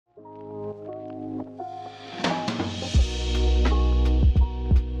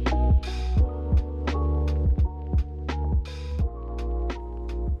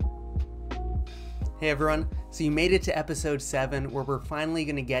everyone, so you made it to episode 7 where we're finally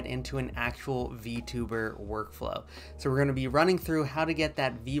going to get into an actual VTuber workflow. So we're going to be running through how to get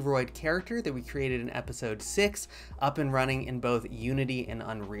that VRoid character that we created in episode 6 up and running in both Unity and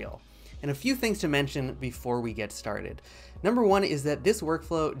Unreal. And a few things to mention before we get started. Number one is that this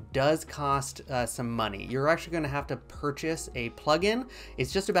workflow does cost some money. You're actually going to have to purchase a plugin.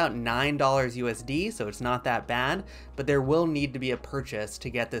 It's just about $9 USD, so it's not that bad, but there will need to be a purchase to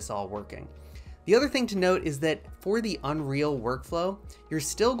get this all working. The other thing to note is that for the Unreal workflow, you're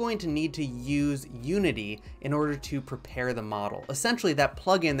still going to need to use Unity in order to prepare the model. Essentially, that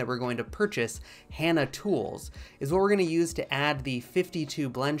plugin that we're going to purchase, Hana Tools, is what we're going to use to add the 52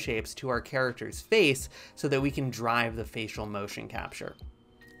 blend shapes to our character's face so that we can drive the facial motion capture.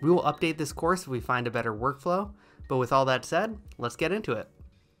 We will update this course if we find a better workflow, but with all that said, let's get into it.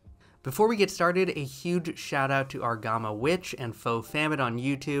 Before we get started, a huge shout out to Argama Witch and Faux Famine on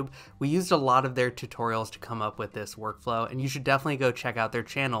YouTube. We used a lot of their tutorials to come up with this workflow, and you should definitely go check out their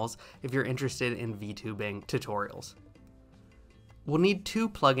channels if you're interested in VTubing tutorials. We'll need 2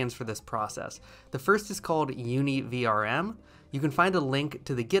 plugins for this process. The first is called UniVRM. You can find a link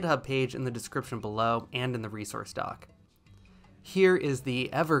to the GitHub page in the description below and in the resource doc. Here is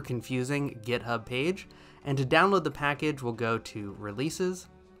the ever confusing GitHub page, and to download the package, we'll go to Releases,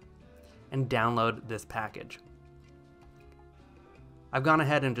 and download this package. I've gone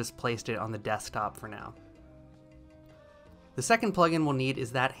ahead and just placed it on the desktop for now. The second plugin we'll need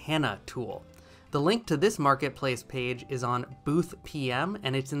is that Hana tool. The link to this marketplace page is on Booth PM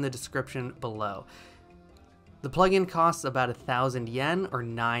and it's in the description below. The plugin costs about 1,000 yen or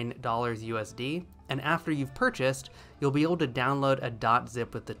 $9 USD, and after you've purchased, you'll be able to download a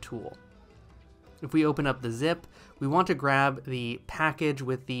 .zip with the tool. If we open up the zip, we want to grab the package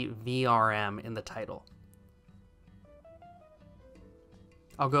with the VRM in the title.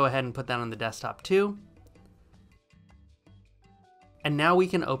 I'll go ahead and put that on the desktop too. And now we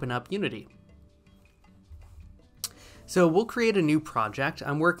can open up Unity. So we'll create a new project.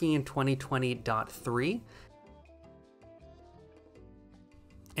 I'm working in 2020.3.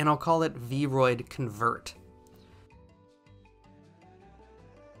 And I'll call it VRoid Convert.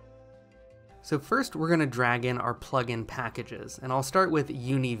 So first we're going to drag in our plugin packages, and I'll start with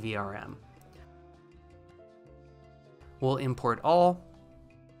UniVRM. We'll import all,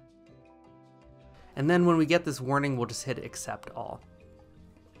 and then when we get this warning, we'll just hit accept all.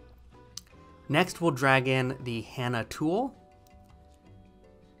 Next we'll drag in the Hana tool.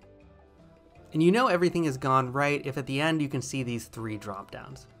 And you know everything has gone right if at the end you can see these 3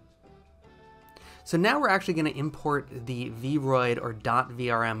 drop-downs. So now we're actually going to import the VRoid or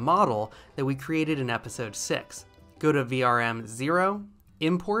 .vrm model that we created in episode 6. Go to VRM 0,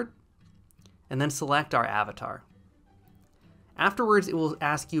 import, and then select our avatar. Afterwards, it will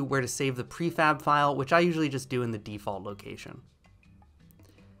ask you where to save the prefab file, which I usually just do in the default location.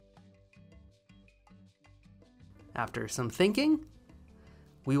 After some thinking,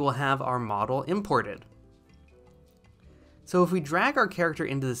 we will have our model imported. So if we drag our character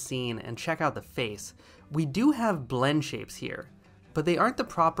into the scene and check out the face, we do have blend shapes here, but they aren't the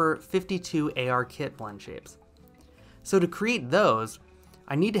proper 52 ARKit blend shapes. So to create those,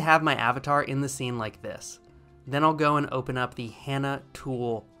 I need to have my avatar in the scene like this. Then I'll go and open up the Hana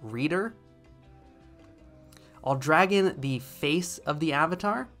Tool Reader. I'll drag in the face of the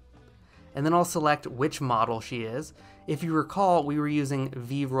avatar, and then I'll select which model she is. If you recall, we were using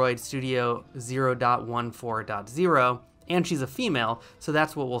VRoid Studio 0.14.0, and she's a female, so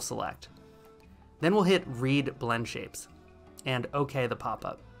that's what we'll select. Then we'll hit Read Blend Shapes, and OK the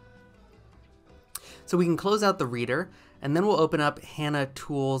pop-up. So we can close out the reader, and then we'll open up Hana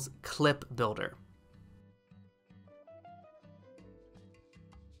Tools Clip Builder.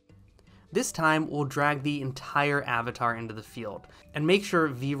 This time, we'll drag the entire avatar into the field, and make sure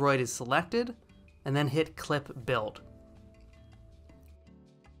VRoid is selected, and then hit Clip Build.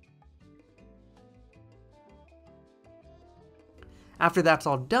 After that's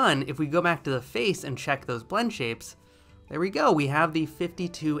all done, if we go back to the face and check those blend shapes, there we go, we have the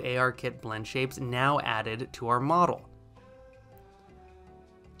 52 ARKit blend shapes now added to our model.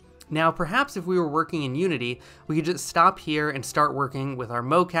 Now, perhaps if we were working in Unity, we could just stop here and start working with our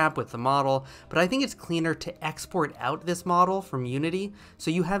mocap, with the model, but I think it's cleaner to export out this model from Unity so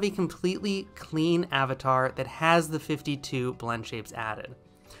you have a completely clean avatar that has the 52 blend shapes added.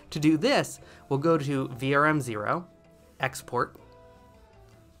 To do this, we'll go to VRM 0, Export.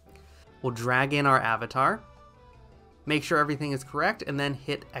 We'll drag in our avatar, make sure everything is correct, and then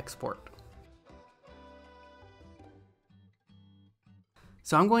hit Export.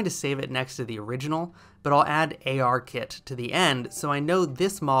 So I'm going to save it next to the original, but I'll add ARKit to the end so I know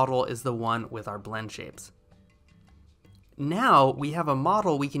this model is the one with our blend shapes. Now we have a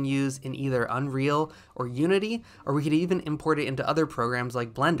model we can use in either Unreal or Unity, or we could even import it into other programs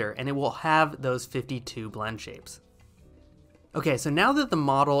like Blender, and it will have those 52 blend shapes. Okay, so now that the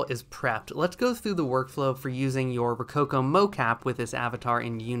model is prepped, let's go through the workflow for using your Rokoko mocap with this avatar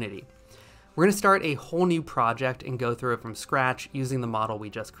in Unity. We're going to start a whole new project and go through it from scratch using the model we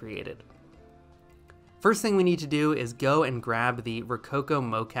just created. First thing we need to do is go and grab the Rokoko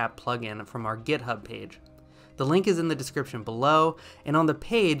mocap plugin from our GitHub page. The link is in the description below, and on the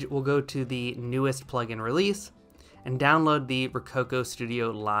page we'll go to the newest plugin release and download the Rokoko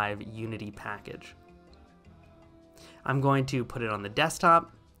Studio Live Unity package. I'm going to put it on the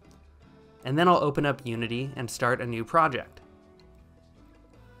desktop, and then I'll open up Unity and start a new project.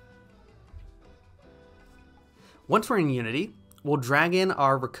 Once we're in Unity, we'll drag in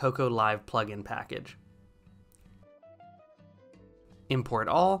our Rokoko Live plugin package. Import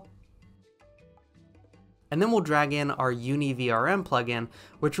all. And then we'll drag in our UniVRM plugin,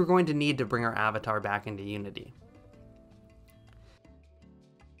 which we're going to need to bring our avatar back into Unity.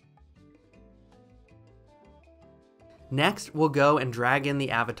 Next, we'll go and drag in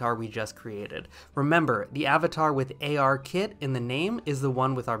the avatar we just created. Remember, the avatar with ARKit in the name is the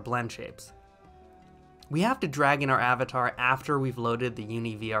one with our blend shapes. We have to drag in our avatar after we've loaded the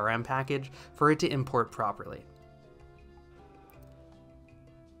UniVRM package for it to import properly.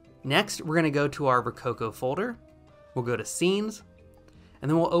 Next, we're going to go to our Rokoko folder, we'll go to Scenes,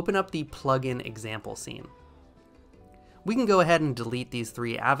 and then we'll open up the plugin example scene. We can go ahead and delete these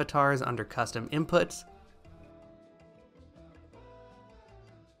 3 avatars under Custom Inputs,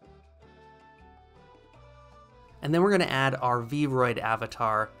 and then we're going to add our VRoid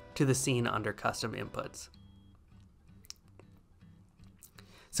avatar to the scene under Custom Inputs.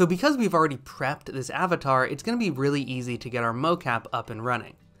 So because we've already prepped this avatar, it's going to be really easy to get our mocap up and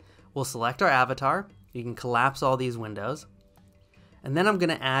running. We'll select our avatar, you can collapse all these windows, and then I'm going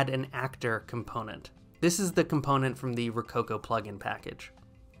to add an actor component. This is the component from the Rokoko plugin package.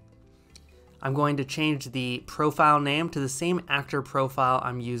 I'm going to change the profile name to the same actor profile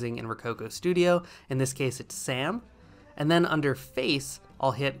I'm using in Rokoko Studio. In this case, it's Sam. And then under Face,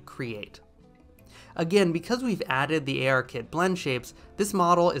 I'll hit Create. Again, because we've added the ARKit blend shapes, this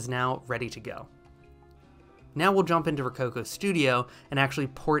model is now ready to go. Now we'll jump into Rokoko Studio and actually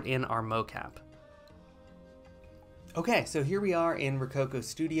port in our mocap. Okay, so here we are in Rokoko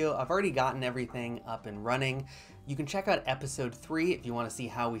Studio. I've already gotten everything up and running. You can check out episode 3 if you want to see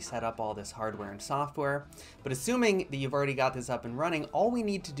how we set up all this hardware and software. But assuming that you've already got this up and running, all we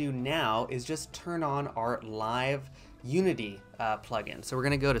need to do now is just turn on our live Unity plugin. So we're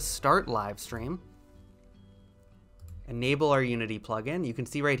going to go to Start Livestream, enable our Unity plugin. You can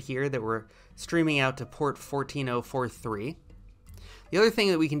see right here that we're streaming out to port 14043. The other thing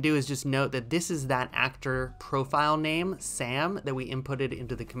that we can do is just note that this is that actor profile name, Sam, that we inputted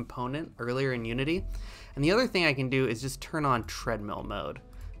into the component earlier in Unity. And the other thing I can do is just turn on treadmill mode,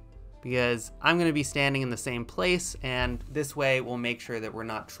 because I'm going to be standing in the same place, and this way we'll make sure that we're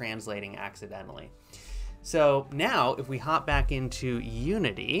not translating accidentally. So now if we hop back into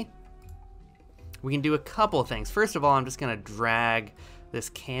Unity, we can do a couple things. First of all, I'm just going to drag this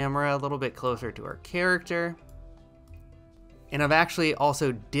camera a little bit closer to our character. And I've actually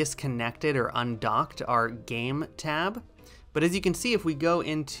also disconnected or undocked our game tab. But as you can see, if we go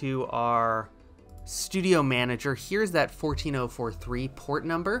into our Studio Manager, here's that 14043 port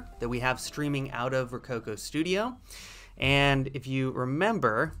number that we have streaming out of Rokoko Studio. And if you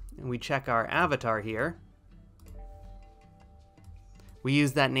remember, and we check our avatar here, we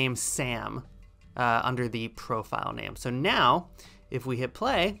use that name Sam under the profile name. So now, if we hit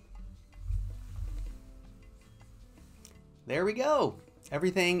play, there we go.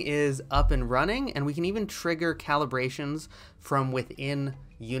 Everything is up and running, and we can even trigger calibrations from within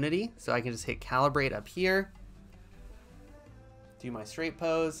Unity. So I can just hit calibrate up here, do my straight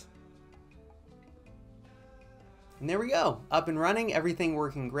pose, and there we go, up and running, everything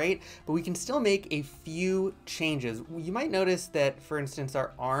working great, but we can still make a few changes. You might notice that, for instance,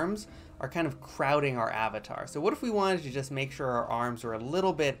 our arms are kind of crowding our avatar. So what if we wanted to just make sure our arms were a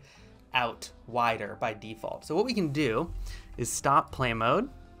little bit out wider by default? So what we can do is stop play mode,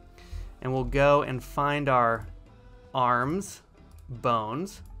 and we'll go and find our arms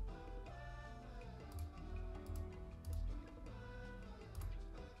bones,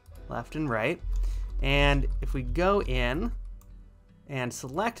 left and right, and if we go in and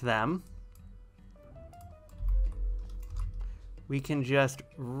select them, we can just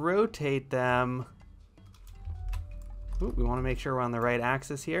rotate them Ooh, we want to make sure we're on the right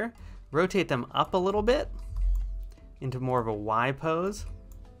axis here. Rotate them up a little bit into more of a Y pose.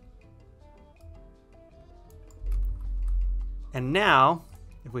 And now,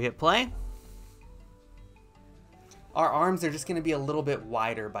 if we hit play, our arms are just going to be a little bit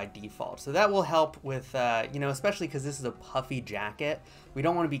wider by default. So that will help with, you know, especially because this is a puffy jacket. We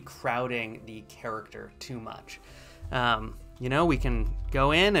don't want to be crowding the character too much. You know, we can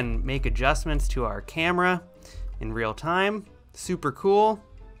go in and make adjustments to our camera in real time. Super cool.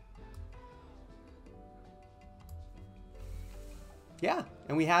 Yeah,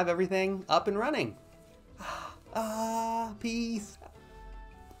 and we have everything up and running. Peace.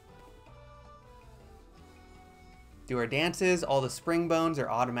 Do our dances, all the spring bones are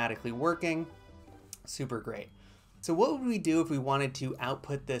automatically working. Super great. So what would we do if we wanted to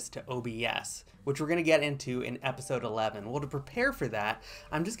output this to OBS, which we're gonna get into in episode 11? Well, to prepare for that,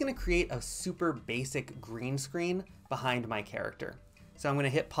 I'm just gonna create a super basic green screen behind my character. So I'm gonna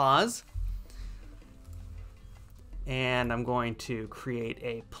hit pause, and I'm going to create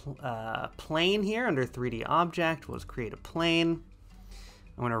a plane here under 3D object. We'll just create a plane.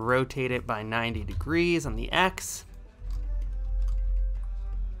 I'm gonna rotate it by 90 degrees on the X.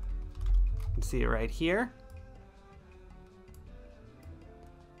 You can see it right here.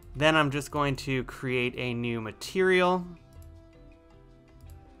 Then I'm just going to create a new material.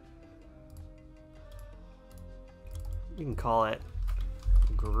 We can call it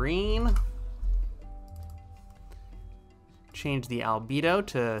green. Change the albedo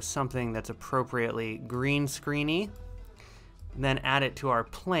to something that's appropriately green screeny. And then add it to our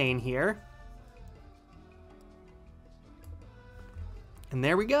plane here. And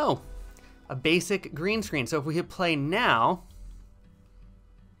there we go. A basic green screen. So if we hit play now,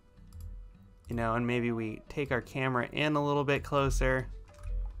 you know, and maybe we take our camera in a little bit closer.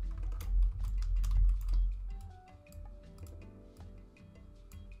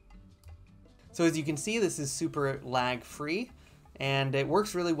 So as you can see, this is super lag free, and it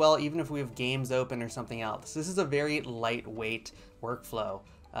works really well even if we have games open or something else. This is a very lightweight workflow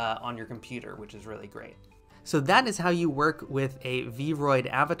on your computer, which is really great. So that is how you work with a VRoid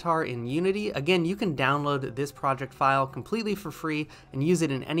avatar in Unity. Again, you can download this project file completely for free and use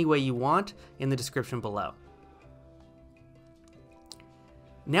it in any way you want in the description below.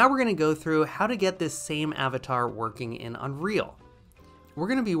 Now we're going to go through how to get this same avatar working in Unreal. We're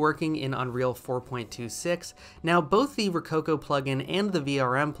going to be working in Unreal 4.26. Now both the Rokoko plugin and the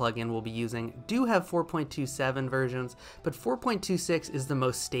VRM plugin we'll be using do have 4.27 versions, but 4.26 is the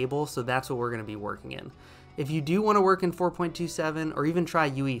most stable, so that's what we're going to be working in. If you do want to work in 4.27 or even try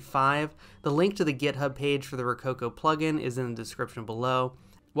UE5, the link to the GitHub page for the Rokoko plugin is in the description below.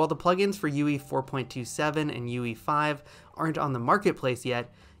 While the plugins for UE 4.27 and UE5 aren't on the marketplace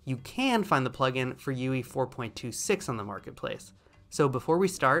yet, you can find the plugin for UE 4.26 on the marketplace. So before we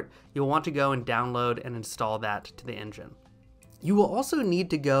start, you'll want to go and download and install that to the engine. You will also need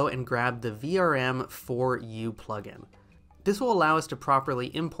to go and grab the VRM 4U plugin. This will allow us to properly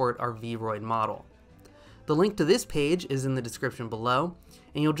import our VRoid model. The link to this page is in the description below,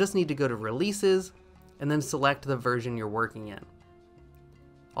 and you'll just need to go to Releases and then select the version you're working in.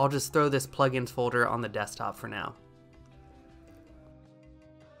 I'll just throw this plugins folder on the desktop for now.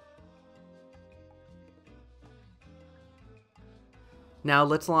 Now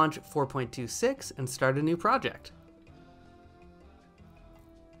let's launch 4.26 and start a new project.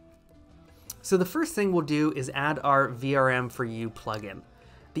 So the first thing we'll do is add our VRM for You plugin.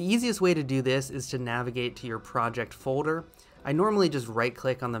 The easiest way to do this is to navigate to your project folder. I normally just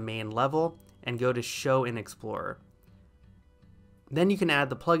right-click on the main level and go to Show in Explorer. Then you can add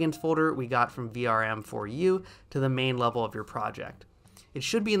the plugins folder we got from VRM for You to the main level of your project. It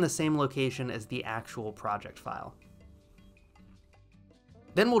should be in the same location as the actual project file.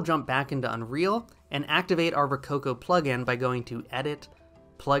 Then we'll jump back into Unreal and activate our Rokoko plugin by going to Edit,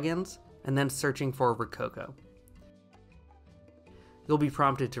 Plugins, and then searching for Rokoko. You'll be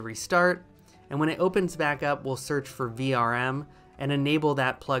prompted to restart, and when it opens back up, we'll search for VRM and enable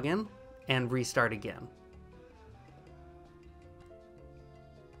that plugin and restart again.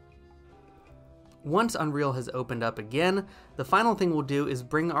 Once Unreal has opened up again, the final thing we'll do is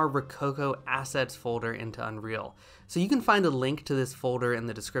bring our Rokoko assets folder into Unreal. So you can find a link to this folder in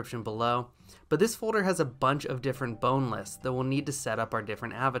the description below, but this folder has a bunch of different bone lists that we'll need to set up our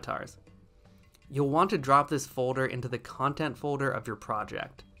different avatars. You'll want to drop this folder into the content folder of your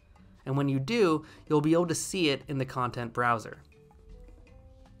project. And when you do, you'll be able to see it in the content browser.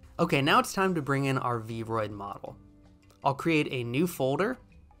 Okay, now it's time to bring in our VRoid model. I'll create a new folder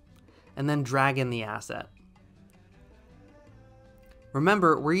and then drag in the asset.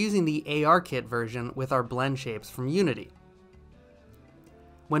 Remember, we're using the ARKit version with our blend shapes from Unity.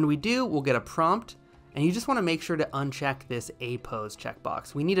 When we do, we'll get a prompt, and you just want to make sure to uncheck this A pose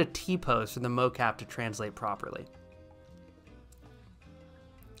checkbox. We need a T pose for the mocap to translate properly.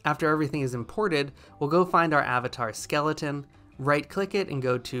 After everything is imported, we'll go find our avatar skeleton, right-click it, and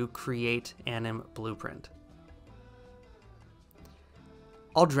go to Create Anim Blueprint.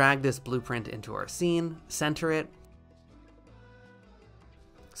 I'll drag this blueprint into our scene, center it.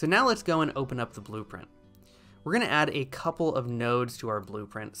 So now let's go and open up the blueprint. We're going to add a couple of nodes to our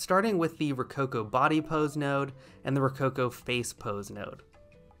blueprint, starting with the Rokoko body pose node and the Rokoko face pose node.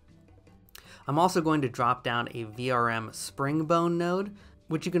 I'm also going to drop down a VRM spring bone node,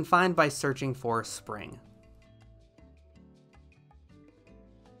 which you can find by searching for spring.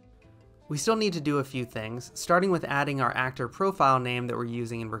 We still need to do a few things, starting with adding our actor profile name that we're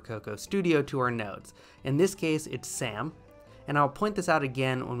using in Rokoko Studio to our nodes. In this case, it's Sam, and I'll point this out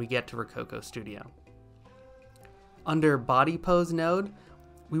again when we get to Rokoko Studio. Under Body Pose node,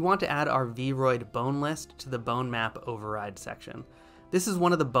 we want to add our VRoid bone list to the bone map override section. This is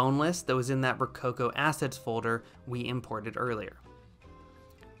one of the bone lists that was in that Rokoko assets folder we imported earlier.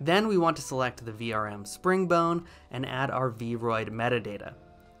 Then we want to select the VRM spring bone and add our VRoid metadata.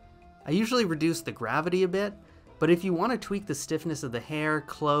 I usually reduce the gravity a bit, but if you want to tweak the stiffness of the hair,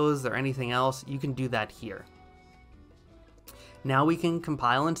 clothes, or anything else, you can do that here. Now we can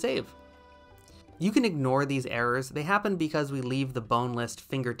compile and save. You can ignore these errors. They happen because we leave the bone list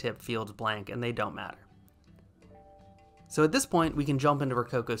fingertip fields blank and they don't matter. So at this point, we can jump into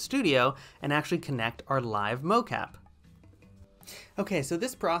Rokoko Studio and actually connect our live mocap. Okay, so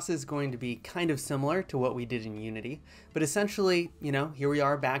this process is going to be kind of similar to what we did in Unity, but essentially, here we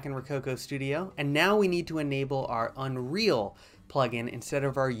are back in Rokoko Studio, and now we need to enable our Unreal plugin instead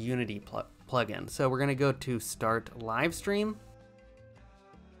of our Unity plugin. So we're going to go to Start Livestream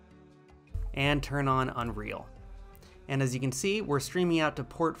and turn on Unreal. And as you can see, we're streaming out to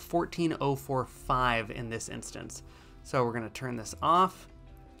port 14045 in this instance. So we're going to turn this off.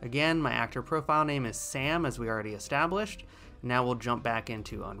 Again, my actor profile name is Sam, as we already established. Now we'll jump back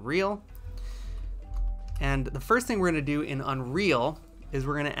into Unreal. And the first thing we're going to do in Unreal is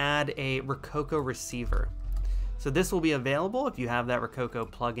we're going to add a Rokoko receiver. So this will be available if you have that Rokoko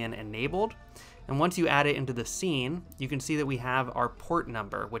plugin enabled. And once you add it into the scene, you can see that we have our port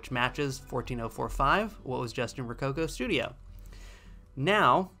number, which matches 14045, what was just in Rokoko Studio.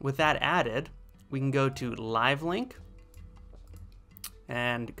 Now, with that added, we can go to Live Link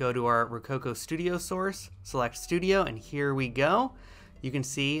and go to our Rokoko Studio source, select Studio, and here we go. You can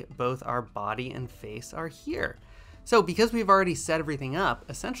see both our body and face are here. So because we've already set everything up,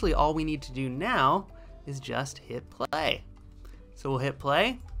 essentially all we need to do now is just hit play. So we'll hit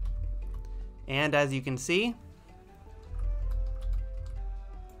play, and as you can see,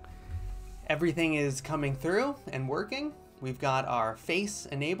 everything is coming through and working. We've got our face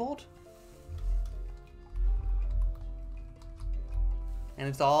enabled, and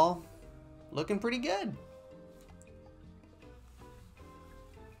it's all looking pretty good.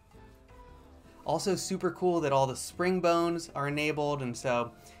 Also super cool that all the spring bones are enabled, and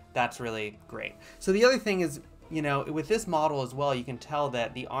so that's really great. So the other thing is, with this model as well, you can tell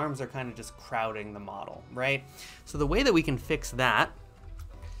that the arms are kind of just crowding the model, right? So the way that we can fix that,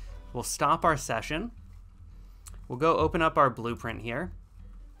 we'll stop our session. We'll go open up our blueprint here.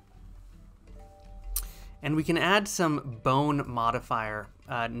 And we can add some bone modifier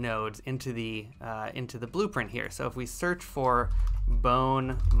nodes into the blueprint here. So if we search for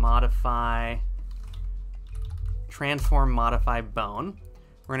bone modify, transform modify bone,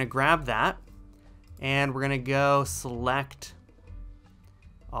 we're going to grab that, and we're going to go select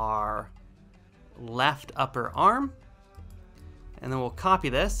our left upper arm, and then we'll copy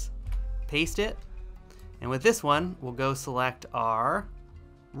this, paste it, and with this one, we'll go select our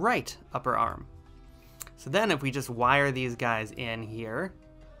right upper arm. So then if we just wire these guys in here,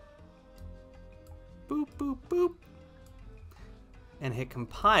 boop, boop, boop, and hit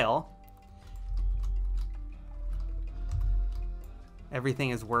compile, everything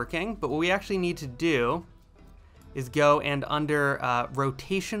is working. But what we actually need to do is go and under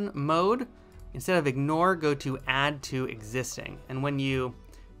rotation mode, instead of ignore, go to add to existing. And when you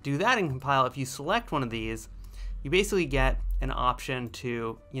do that in compile, if you select one of these, you basically get an option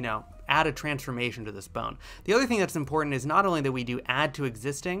to, add a transformation to this bone. The other thing that's important is not only that we do add to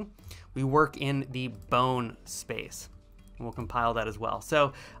existing, we work in the bone space. And we'll compile that as well.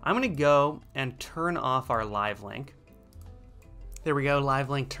 So I'm going to go and turn off our live link. There we go, live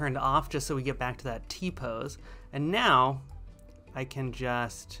link turned off, just so we get back to that T pose. And now I can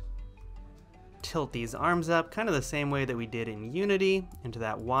just tilt these arms up, kind of the same way that we did in Unity, into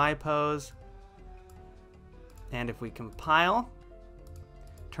that Y pose. And if we compile,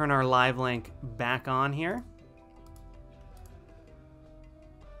 turn our live link back on here.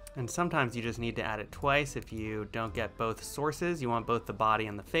 And sometimes you just need to add it twice if you don't get both sources. You want both the body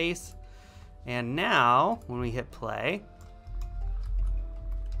and the face. And now, when we hit play,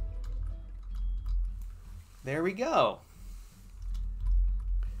 there we go.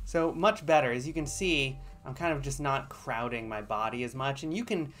 So much better. As you can see, I'm kind of just not crowding my body as much, and you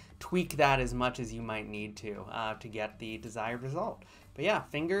can tweak that as much as you might need to get the desired result. But yeah,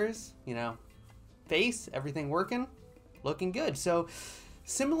 fingers, you know, face, everything working, looking good. So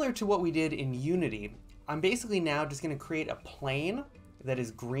similar to what we did in Unity, I'm basically now just going to create a plane that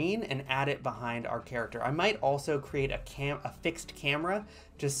is green and add it behind our character. I might also create a fixed camera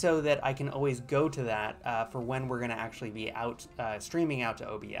just so that I can always go to that for when we're going to actually be out streaming out to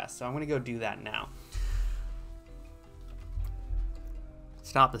OBS. So I'm going to go do that now.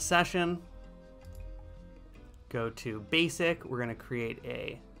 Stop the session. Go to basic. We're going to create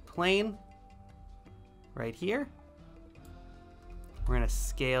a plane right here. We're going to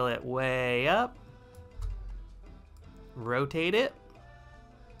scale it way up. Rotate it.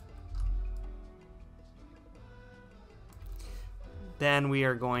 Then we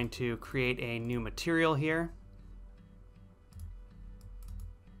are going to create a new material here.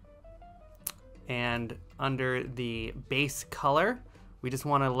 And under the base color, we just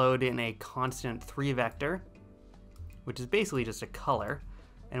want to load in a constant 3 vector, which is basically just a color.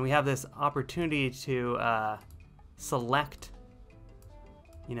 And we have this opportunity to select,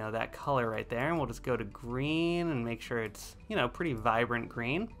 you know, that color right there. And we'll just go to green and make sure it's, you know, pretty vibrant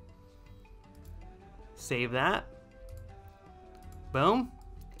green. Save that. Boom.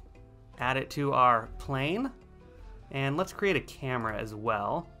 Add it to our plane. And let's create a camera as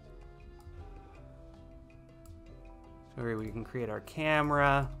well. So here we can create our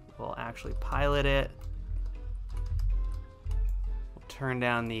camera. We'll actually pilot it. We'll turn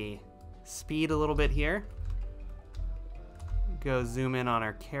down the speed a little bit here. Go zoom in on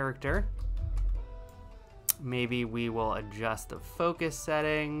our character. Maybe we will adjust the focus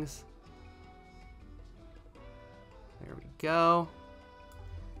settings. There we go.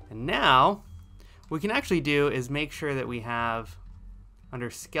 And now, what we can actually do is make sure that we have, under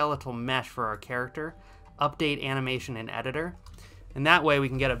skeletal mesh for our character, update animation in editor. And that way we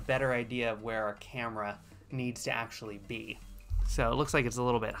can get a better idea of where our camera needs to actually be. So it looks like it's a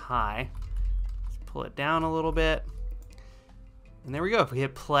little bit high. Let's pull it down a little bit. And there we go. If we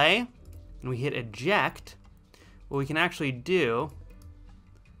hit play and we hit eject, what we can actually do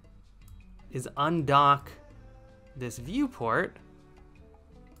is undock this viewport.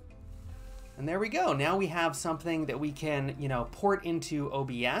 And there we go. Now we have something that we can, you know, port into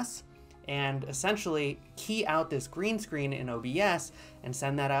OBS and essentially key out this green screen in OBS and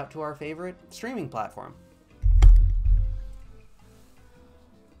send that out to our favorite streaming platform.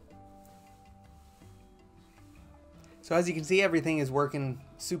 So as you can see, everything is working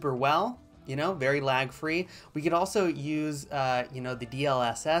super well, you know, very lag free. We could also use, you know, the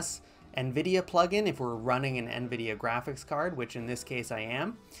DLSS NVIDIA plugin if we're running an NVIDIA graphics card, which in this case I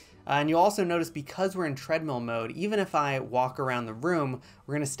am. And you'll also notice because we're in treadmill mode, even if I walk around the room,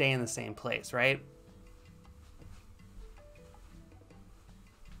 we're going to stay in the same place, right?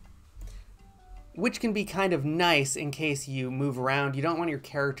 Which can be kind of nice in case you move around. You don't want your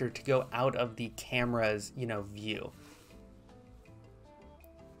character to go out of the camera's, you know, view.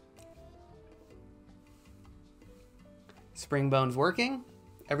 Spring bone's working.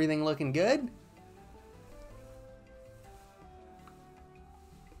 Everything looking good.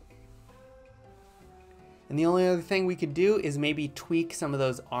 And the only other thing we could do is maybe tweak some of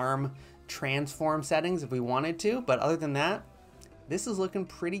those arm transform settings if we wanted to. But other than that, this is looking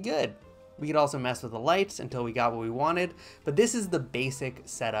pretty good. We could also mess with the lights until we got what we wanted. But this is the basic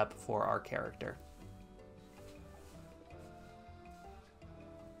setup for our character.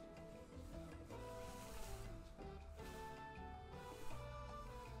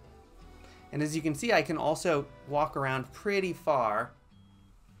 And as you can see, I can also walk around pretty far.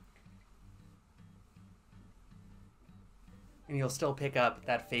 And you'll still pick up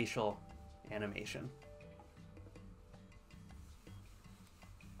that facial animation.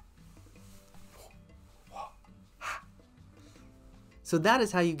 So that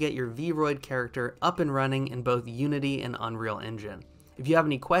is how you get your VRoid character up and running in both Unity and Unreal Engine. If you have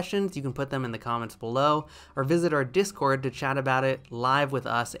any questions, you can put them in the comments below, or visit our Discord to chat about it live with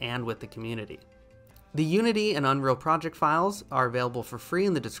us and with the community. The Unity and Unreal project files are available for free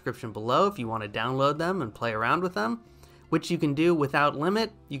in the description below if you want to download them and play around with them. which you can do without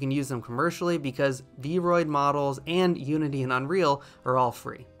limit. You can use them commercially because VRoid models and Unity and Unreal are all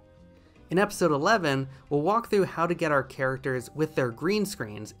free. In episode 11, we'll walk through how to get our characters with their green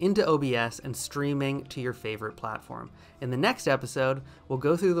screens into OBS and streaming to your favorite platform. In the next episode, we'll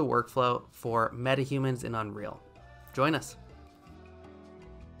go through the workflow for metahumans in Unreal. Join us.